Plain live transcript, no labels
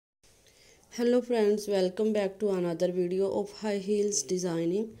Hello friends, welcome back to another video of high heels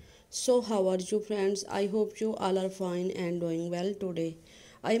designing. So how are you friends? I hope you all are fine and doing well today.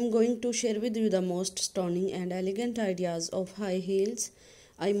 I am going to share with you the most stunning and elegant ideas of high heels.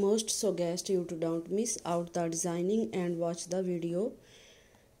 I most suggest you to don't miss out the designing and watch the video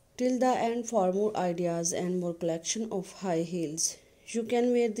till the end for more ideas and more collection of high heels. You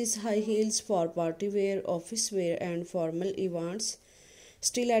can wear these high heels for party wear, office wear and formal events.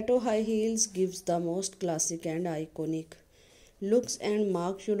 Stiletto high heels gives the most classic and iconic looks and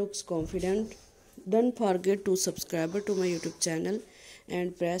makes you look confident. Don't forget to subscribe to my YouTube channel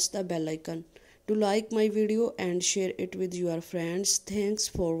and press the bell icon to like my video and share it with your friends. Thanks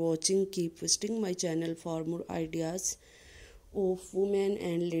for watching. Keep visiting my channel for more ideas of women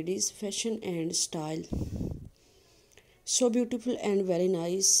and ladies fashion and style. So beautiful and very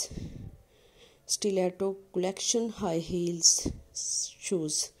nice stiletto collection high heels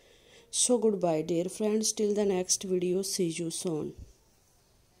shoes. So goodbye dear friends, till the next video, see you soon.